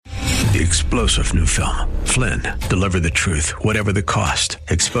The explosive new film, Flynn, deliver the truth, whatever the cost,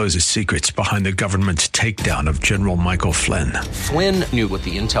 exposes secrets behind the government's takedown of General Michael Flynn. Flynn knew what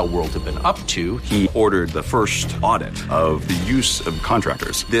the intel world had been up to. He ordered the first audit of the use of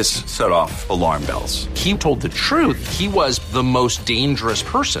contractors. This set off alarm bells. He told the truth. He was the most dangerous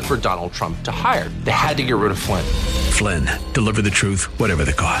person for Donald Trump to hire. They had to get rid of Flynn. Flynn, deliver the truth, whatever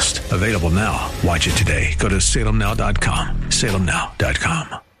the cost. Available now. Watch it today. Go to salemnow.com.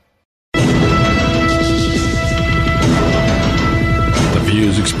 salemnow.com. The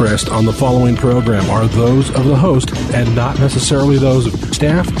views expressed on the following program are those of the host and not necessarily those of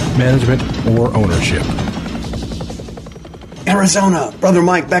staff, management, or ownership. Arizona, Brother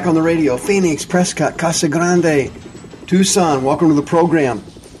Mike back on the radio. Phoenix, Prescott, Casa Grande, Tucson, welcome to the program.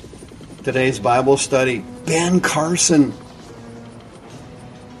 Today's Bible study, Ben Carson.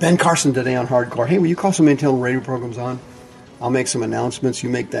 Ben Carson today on Hardcore. Hey, will you call somebody and tell them the radio program's on? I'll make some announcements. You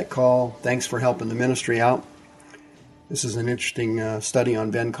make that call. Thanks for helping the ministry out. This is an interesting study on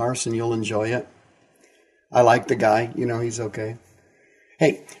Ben Carson. You'll enjoy it. I like the guy. You know, he's okay.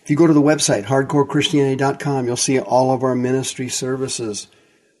 Hey, if you go to the website, hardcorechristianity.com, you'll see all of our ministry services.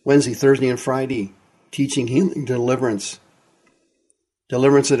 Wednesday, Thursday, and Friday. Teaching, healing, deliverance.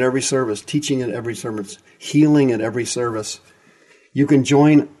 Deliverance at every service. Teaching at every service. Healing at every service. You can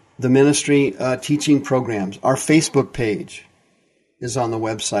join the ministry teaching programs. Our Facebook page is on the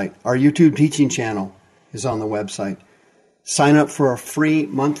website. Our YouTube teaching channel is on the website. Sign up for a free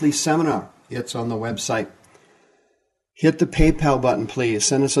monthly seminar. It's on the website. Hit the PayPal button, please.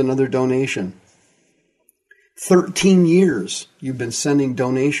 Send us another donation. 13 years you've been sending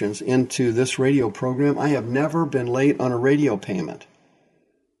donations into this radio program. I have never been late on a radio payment.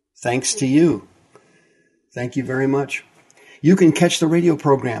 Thanks to you. Thank you very much. You can catch the radio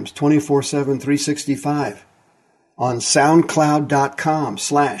programs 24/7, 365 on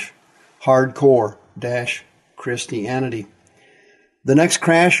soundcloud.com/hardcore-Christianity. The next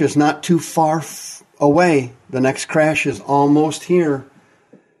crash is not too far away. The next crash is almost here.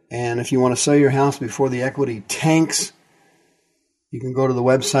 And if you want to sell your house before the equity tanks, you can go to the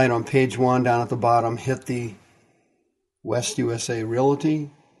website on page 1 down at the bottom, hit the West USA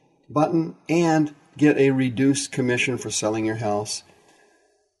Realty button, and get a reduced commission for selling your house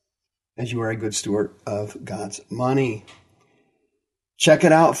as you are a good steward of God's money. Check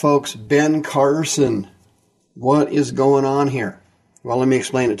it out, folks. Ben Carson. What is going on here? Well, let me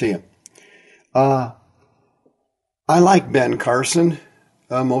explain it to you. I like Ben Carson.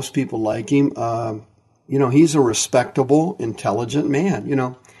 Most people like him. He's a respectable, intelligent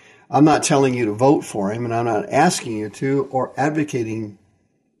man. I'm not telling you to vote for him, and I'm not asking you to or advocating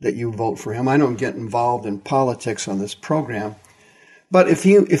that you vote for him. I don't get involved in politics on this program. But if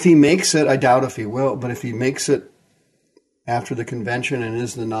he makes it, I doubt if he will, but if he makes it after the convention and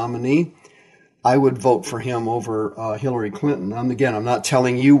is the nominee, I would vote for him over Hillary Clinton. I'm not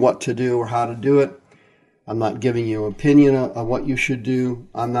telling you what to do or how to do it. I'm not giving you an opinion of what you should do.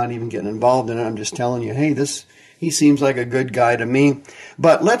 I'm not even getting involved in it. I'm just telling you, hey, he seems like a good guy to me.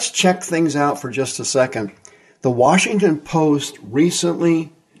 But let's check things out for just a second. The Washington Post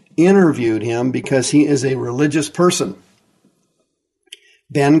recently interviewed him because he is a religious person.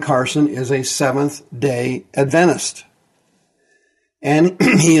 Ben Carson is a Seventh-day Adventist. And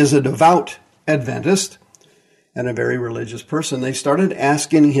he is a devout Adventist and a very religious person. They started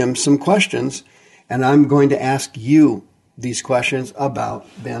asking him some questions, and I'm going to ask you these questions about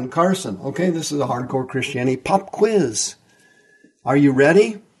Ben Carson. Okay, this is a Hardcore Christianity pop quiz. Are you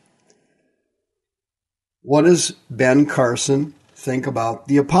ready? What does Ben Carson think about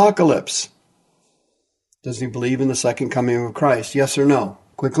the apocalypse? Does he believe in the second coming of Christ? Yes or no?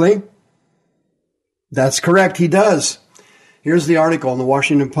 Quickly. That's correct. He does. Here's the article in the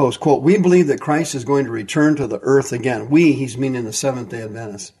Washington Post. Quote, "We believe that Christ is going to return to the earth again." He's meaning the Seventh-day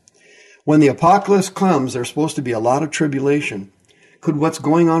Adventists. "When the apocalypse comes, there's supposed to be a lot of tribulation. Could what's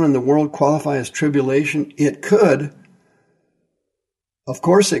going on in the world qualify as tribulation? It could. Of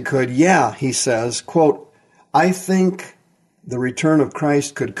course it could. Yeah," he says. Quote, "I think the return of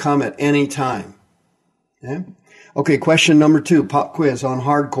Christ could come at any time." Okay, question number 2, pop quiz on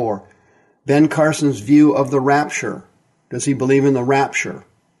Hardcore. Ben Carson's view of the rapture. Does he believe in the rapture?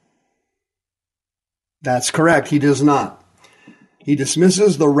 That's correct. He does not. He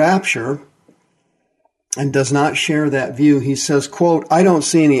dismisses the rapture and does not share that view. He says, quote, "I don't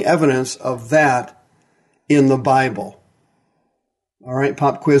see any evidence of that in the Bible." All right,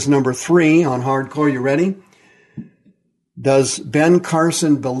 pop quiz number 3 on Hardcore. You ready? Does Ben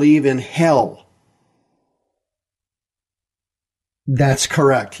Carson believe in hell? That's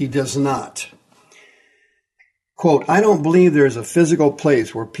correct. He does not. Quote, I don't believe there is a physical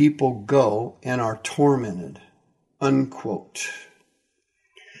place where people go and are tormented. Unquote.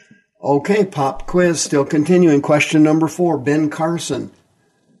 Okay, pop quiz, still continuing. Question number 4, Ben Carson.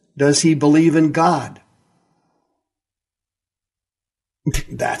 Does he believe in God?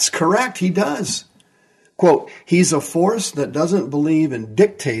 That's correct, he does. Quote, he's a force that doesn't believe in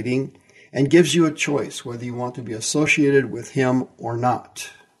dictating and gives you a choice whether you want to be associated with him or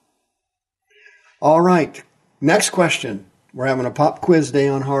not. All right, next question. We're having a pop quiz day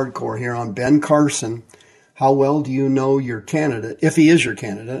on Hardcore here on Ben Carson. How well do you know your candidate, if he is your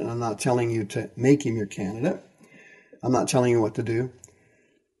candidate? And I'm not telling you to make him your candidate. I'm not telling you what to do.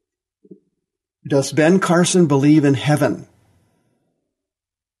 Does Ben Carson believe in heaven?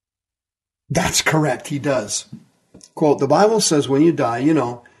 That's correct, he does. Quote, the Bible says when you die,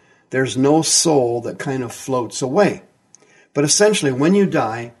 there's no soul that kind of floats away. But essentially, when you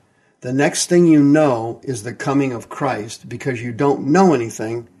die, the next thing you know is the coming of Christ, because you don't know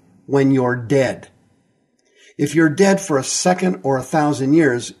anything when you're dead. If you're dead for a second or 1,000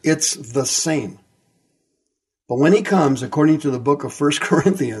 years, it's the same. But when he comes, according to the book of 1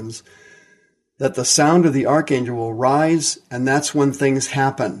 Corinthians, that the sound of the archangel will rise, and that's when things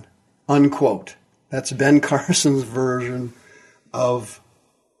happen. Unquote. That's Ben Carson's version of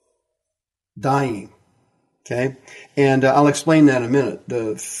dying. Okay? And I'll explain that in a minute.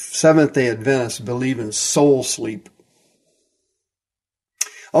 The Seventh-day Adventists believe in soul sleep.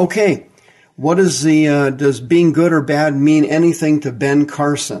 Okay. What is does being good or bad mean anything to Ben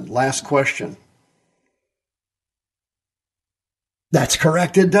Carson? Last question. That's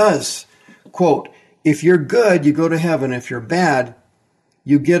correct, it does. Quote, if you're good, you go to heaven. If you're bad,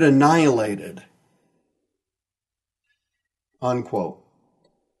 you get annihilated. Unquote.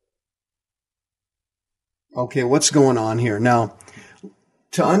 Okay, what's going on here? Now,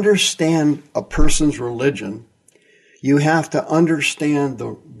 to understand a person's religion, you have to understand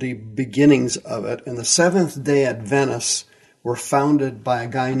the beginnings of it. And the Seventh-day Adventists were founded by a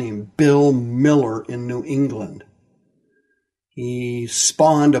guy named Bill Miller in New England. He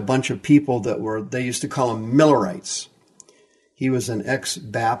spawned a bunch of people they used to call them Millerites. He was an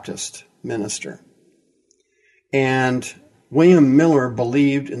ex-Baptist minister. And William Miller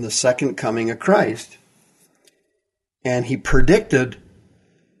believed in the second coming of Christ. And he predicted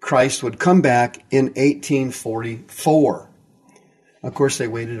Christ would come back in 1844. Of course, they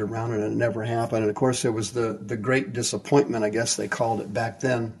waited around and it never happened. And of course, there was the great disappointment, I guess they called it back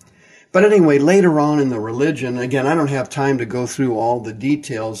then. But anyway, later on in the religion, again, I don't have time to go through all the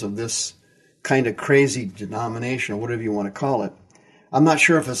details of this kind of crazy denomination, or whatever you want to call it. I'm not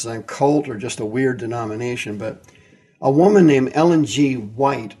sure if it's a cult or just a weird denomination, but a woman named Ellen G.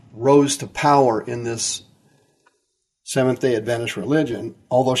 White rose to power in this Seventh-day Adventist religion.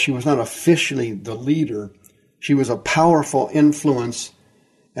 Although she was not officially the leader, she was a powerful influence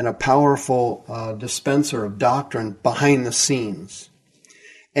and a powerful dispenser of doctrine behind the scenes.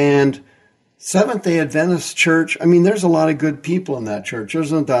 And Seventh-day Adventist Church, I mean, there's a lot of good people in that church.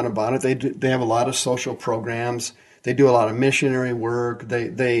 There's no doubt about it. They have a lot of social programs. They do a lot of missionary work.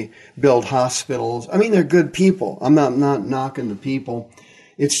 They build hospitals. I mean, they're good people. I'm not knocking the people.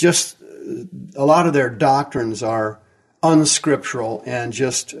 It's just a lot of their doctrines are unscriptural, and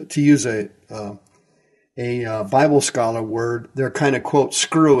just to use a Bible scholar word, they're kind of, quote,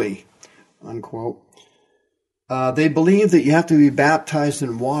 screwy, unquote. They believe that you have to be baptized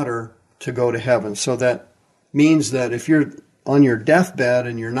in water to go to heaven. So that means that if you're on your deathbed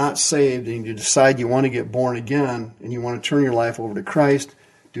and you're not saved and you decide you want to get born again and you want to turn your life over to Christ,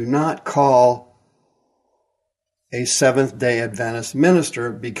 do not call a Seventh-day Adventist minister,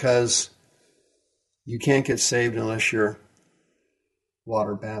 because you can't get saved unless you're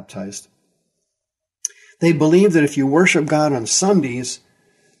water baptized. They believe that if you worship God on Sundays,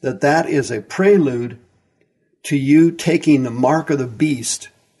 that is a prelude to you taking the mark of the beast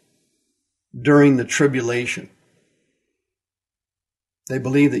during the tribulation. They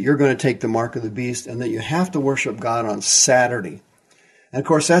believe that you're going to take the mark of the beast and that you have to worship God on Saturday. And of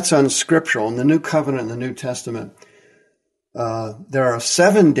course, that's unscriptural. In the New Covenant and the New Testament, there are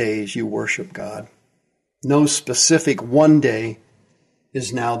 7 days you worship God. No specific one day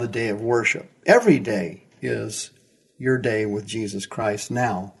is now the day of worship. Every day is your day with Jesus Christ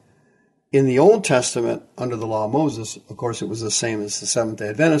now. In the Old Testament, under the law of Moses, of course, it was the same as the Seventh-day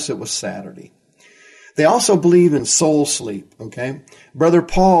Adventists. It was Saturday. They also believe in soul sleep, okay? Brother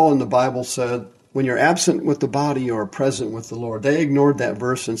Paul in the Bible said, when you're absent with the body, you are present with the Lord. They ignored that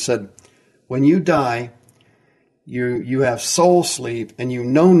verse and said, when you die, you have soul sleep and you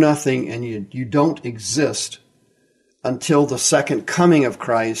know nothing and you don't exist until the second coming of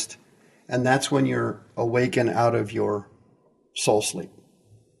Christ. and that's when you're awakened out of your soul sleep.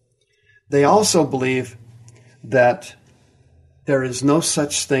 They also believe that there is no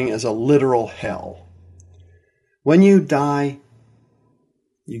such thing as a literal hell. When you die,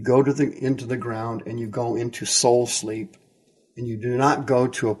 you go into the ground and you go into soul sleep, and you do not go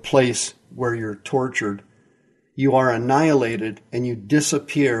to a place where you're tortured. You are annihilated and you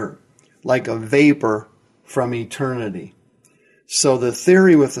disappear like a vapor from eternity. So the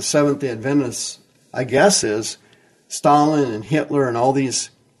theory with the Seventh-day Adventists, I guess, is Stalin and Hitler and all these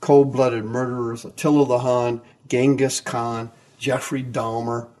cold-blooded murderers, Attila the Hun, Genghis Khan, Jeffrey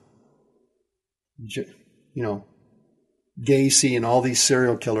Dahmer, Gacy and all these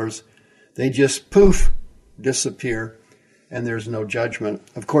serial killers, they just poof, disappear, and there's no judgment.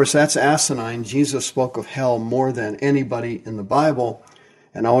 Of course, that's asinine. Jesus spoke of hell more than anybody in the Bible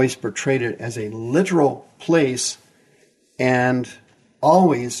and always portrayed it as a literal place. And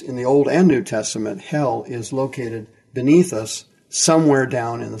always in the Old and New Testament, hell is located beneath us, somewhere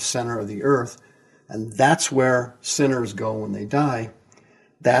down in the center of the earth. And that's where sinners go when they die.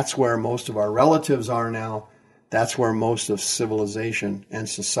 That's where most of our relatives are now. That's where most of civilization and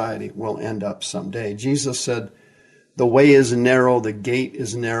society will end up someday. Jesus said, the way is narrow, the gate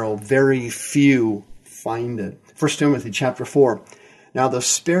is narrow, very few find it. 1 Timothy chapter 4. Now the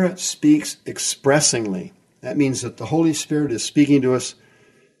Spirit speaks expressingly. That means that the Holy Spirit is speaking to us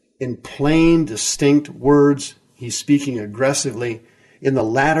in plain, distinct words. He's speaking aggressively. In the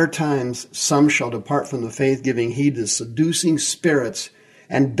latter times, some shall depart from the faith, giving heed to seducing spirits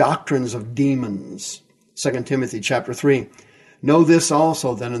and doctrines of demons. 2 Timothy chapter 3. Know this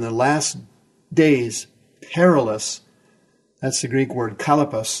also, that in the last days, perilous, that's the Greek word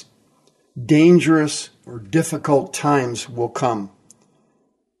kalipos, dangerous or difficult times will come.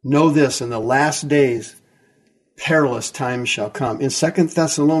 Know this, in the last days, perilous times shall come. In 2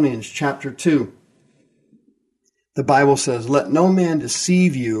 Thessalonians chapter 2, the Bible says, let no man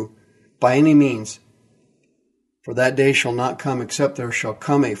deceive you by any means, for that day shall not come except there shall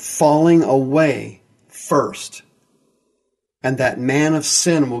come a falling away first, and that man of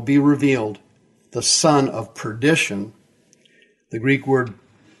sin will be revealed, the son of perdition. The Greek word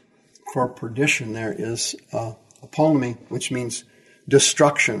for perdition there is apollumi, which means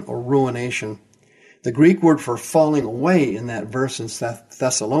destruction or ruination. The Greek word for falling away in that verse in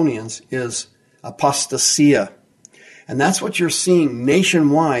Thessalonians is apostasia. And that's what you're seeing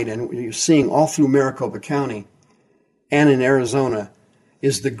nationwide, and you're seeing all through Maricopa County and in Arizona,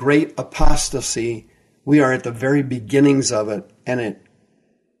 is the great apostasy. We are at the very beginnings of it, and it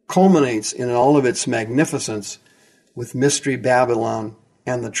culminates in all of its magnificence with Mystery Babylon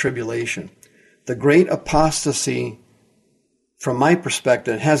and the tribulation. The great apostasy, from my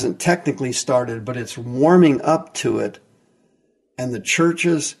perspective, hasn't technically started, but it's warming up to it. And the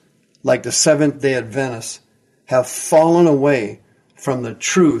churches, like the Seventh-day Adventists, have fallen away from the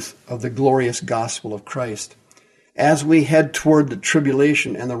truth of the glorious gospel of Christ. As we head toward the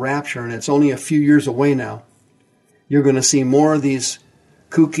tribulation and the rapture, and it's only a few years away now, you're going to see more of these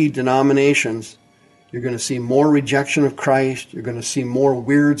kooky denominations. You're going to see more rejection of Christ. You're going to see more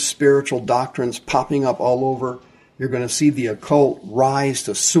weird spiritual doctrines popping up all over. You're going to see the occult rise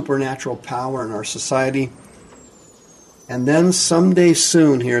to supernatural power in our society. And then someday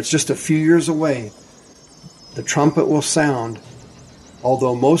soon here, it's just a few years away, the trumpet will sound.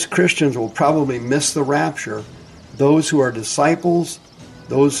 Although most Christians will probably miss the rapture, those who are disciples,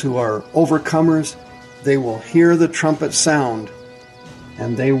 those who are overcomers, they will hear the trumpet sound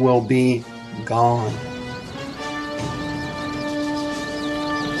and they will be gone.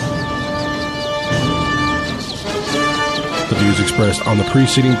 The views expressed on the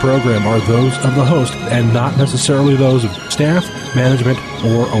preceding program are those of the host and not necessarily those of staff, management,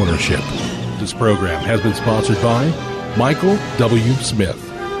 or ownership. This program has been sponsored by Michael W. Smith.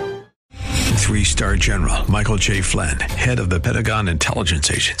 3-star General Michael J. Flynn, head of the Pentagon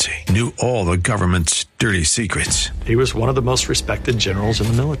Intelligence Agency, knew all the government's dirty secrets. He was one of the most respected generals in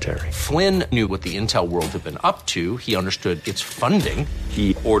the military. Flynn knew what the intel world had been up to. He understood its funding.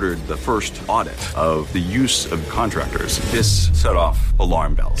 He ordered the first audit of the use of contractors. This set off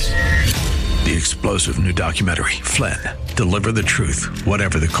alarm bells. The explosive new documentary, Flynn, Deliver the Truth,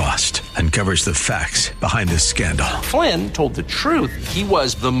 Whatever the Cost, uncovers the facts behind this scandal. Flynn told the truth. He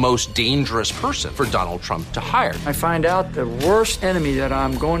was the most dangerous person for Donald Trump to hire. I find out the worst enemy that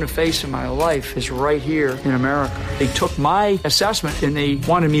I'm going to face in my life is right here in America. They took my assessment and they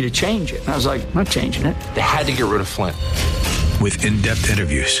wanted me to change it. And I was like, I'm not changing it. They had to get rid of Flynn. With in-depth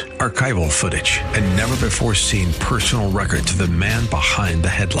interviews, archival footage, and never-before-seen personal records of the man behind the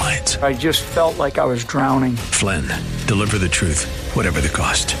headlines. I just felt like I was drowning. Flynn, deliver the truth, whatever the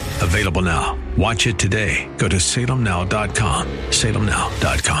cost. Available now. Watch it today. Go to salemnow.com.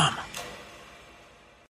 salemnow.com.